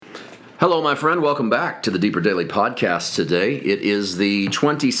Hello, my friend. Welcome back to the Deeper Daily Podcast today. It is the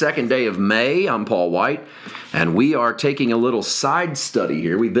 22nd day of May. I'm Paul White, and we are taking a little side study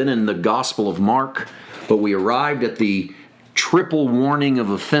here. We've been in the Gospel of Mark, but we arrived at the triple warning of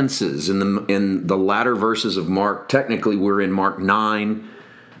offenses in the latter verses of Mark. Technically, we're in Mark 9,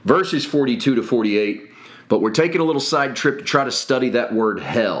 verses 42 to 48, but we're taking a little side trip to try to study that word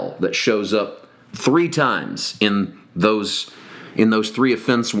hell that shows up 3 times in those three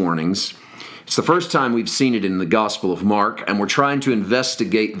offense warnings. It's the first time we've seen it in the Gospel of Mark, and we're trying to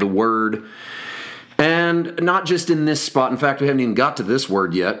investigate the word, and not just in this spot. In fact, we haven't even got to this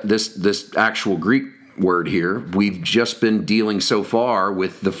word yet, this actual Greek word here. We've just been dealing so far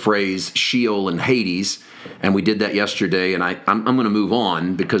with the phrase Sheol and Hades, and we did that yesterday, and I'm going to move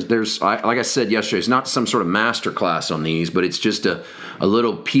on because like I said yesterday, it's not some sort of master class on these, but it's just a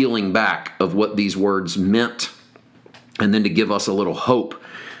little peeling back of what these words meant, and then to give us a little hope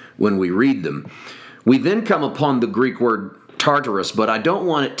when we read them. We then come upon the Greek word Tartarus, but I don't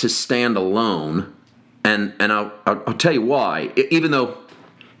want it to stand alone, and I'll tell you why. Even though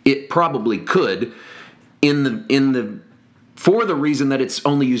it probably could, for the reason that it's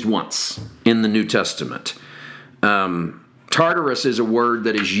only used once in the New Testament. Tartarus is a word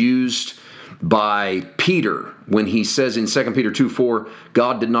that is used by Peter when he says in 2 Peter 2:4,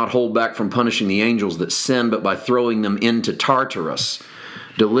 God did not hold back from punishing the angels that sinned, but by throwing them into Tartarus,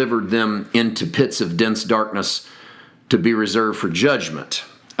 delivered them into pits of dense darkness to be reserved for judgment.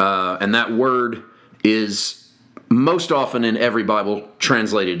 And that word is most often in every Bible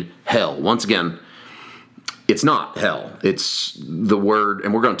translated hell. Once again, it's not hell. It's the word,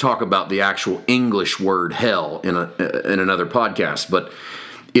 and we're going to talk about the actual English word hell in another podcast, but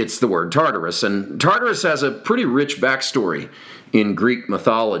it's the word Tartarus. And Tartarus has a pretty rich backstory in Greek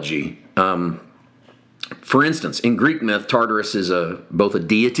mythology. For instance, in Greek myth, Tartarus is both a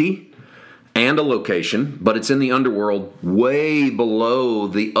deity and a location, but it's in the underworld way below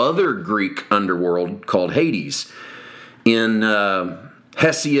the other Greek underworld called Hades. In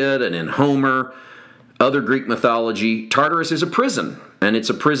Hesiod and in Homer, other Greek mythology, Tartarus is a prison, and it's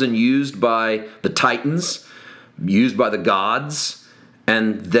a prison used by the Titans, used by the gods,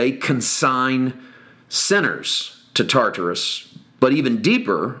 and they consign sinners to Tartarus. But even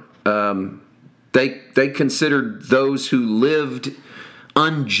deeper, they considered those who lived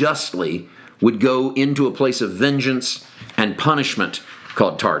unjustly would go into a place of vengeance and punishment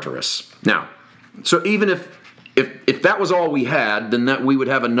called Tartarus. Now, so even if that was all we had, then that we would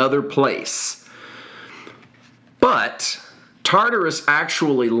have another place. But Tartarus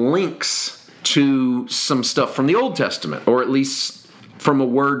actually links to some stuff from the Old Testament, or at least from a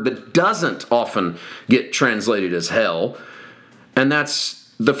word that doesn't often get translated as hell, and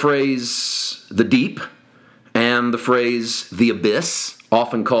that's the phrase the deep and the phrase the abyss,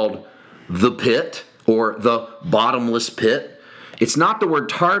 often called the pit or the bottomless pit. It's not the word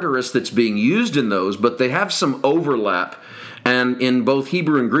Tartarus that's being used in those, but they have some overlap, and in both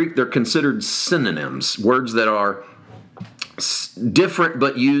Hebrew and Greek they're considered synonyms, words that are different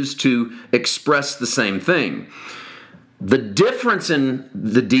but used to express the same thing. The difference in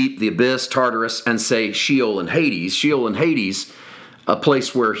the deep, the abyss, Tartarus, and say Sheol and Hades, a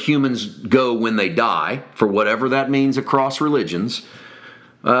place where humans go when they die, for whatever that means across religions.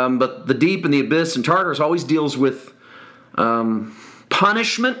 But the deep and the abyss and Tartarus always deals with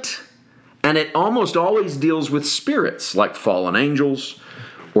punishment, and it almost always deals with spirits, like fallen angels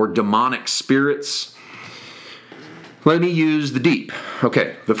or demonic spirits. Let me use the deep.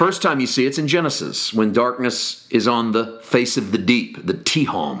 Okay, the first time you see it's in Genesis, when darkness is on the face of the deep, the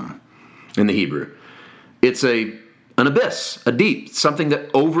Tehom in the Hebrew. It's an abyss, a deep, something that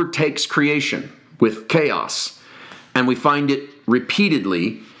overtakes creation with chaos. And we find it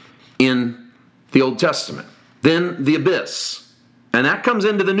repeatedly in the Old Testament. Then the abyss, and that comes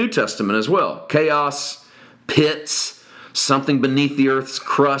into the New Testament as well. Chaos, pits, something beneath the earth's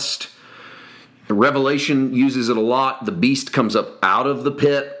crust. Revelation uses it a lot. The beast comes up out of the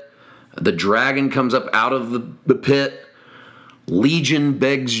pit. The dragon comes up out of the pit. Legion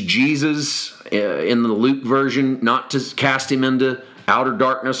begs Jesus in the Luke version not to cast him into outer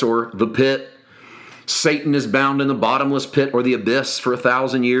darkness or the pit. Satan is bound in the bottomless pit or the abyss for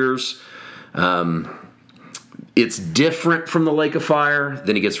 1,000 years. It's different from the lake of fire.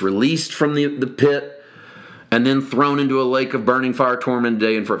 Then he gets released from the pit and then thrown into a lake of burning fire, tormented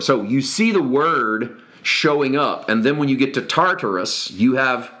day and forever. So you see the word showing up. And then when you get to Tartarus, you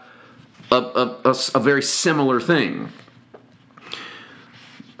have a very similar thing.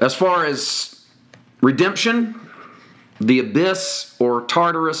 As far as redemption, the abyss or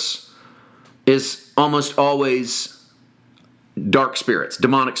Tartarus is almost always dark spirits,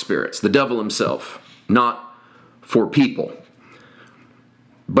 demonic spirits, the devil himself, not for people.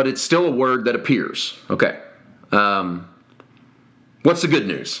 But it's still a word that appears. Okay. What's the good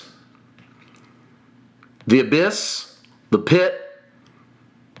news? The abyss, the pit,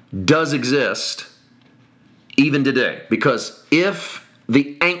 does exist even today. Because if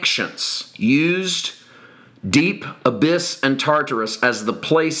the ancients used deep abyss and Tartarus as the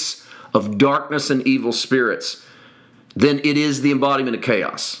place of darkness and evil spirits, then it is the embodiment of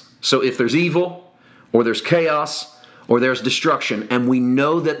chaos. So if there's evil, or there's chaos, or there's destruction, and we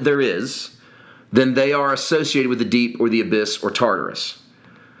know that there is, then they are associated with the deep or the abyss or Tartarus.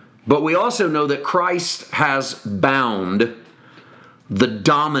 But we also know that Christ has bound the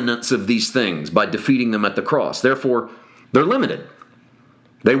dominance of these things by defeating them at the cross. Therefore, they're limited.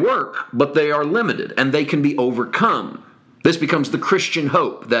 They work, but they are limited, and they can be overcome. This becomes the Christian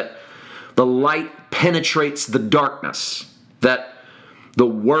hope, that the light penetrates the darkness, that the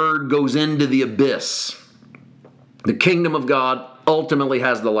word goes into the abyss. The kingdom of God ultimately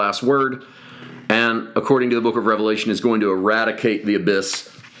has the last word, and according to the book of Revelation, is going to eradicate the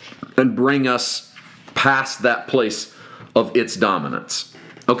abyss and bring us past that place of its dominance.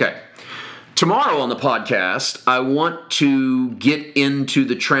 Okay. Tomorrow on the podcast, I want to get into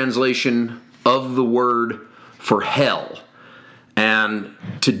the translation of the word for hell. And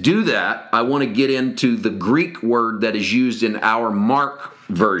to do that, I want to get into the Greek word that is used in our Mark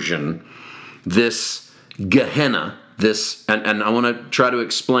version, this Gehenna, and I want to try to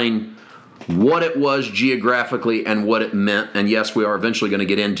explain what it was geographically and what it meant. And yes, we are eventually going to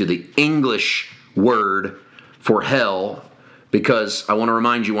get into the English word for hell, because I want to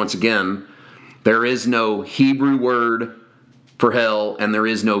remind you once again, there is no Hebrew word for hell, and there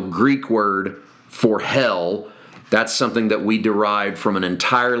is no Greek word for hell. That's something that we derived from an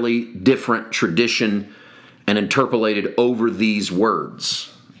entirely different tradition and interpolated over these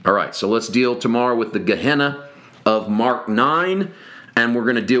words. All right, so let's deal tomorrow with the Gehenna of Mark 9, and we're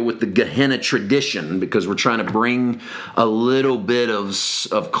going to deal with the Gehenna tradition, because we're trying to bring a little bit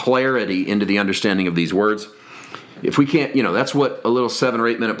of clarity into the understanding of these words. If we can't, that's what a little 7 or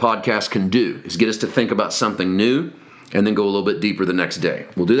 8 minute podcast can do, is get us to think about something new and then go a little bit deeper the next day.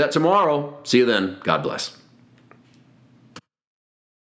 We'll do that tomorrow. See you then. God bless.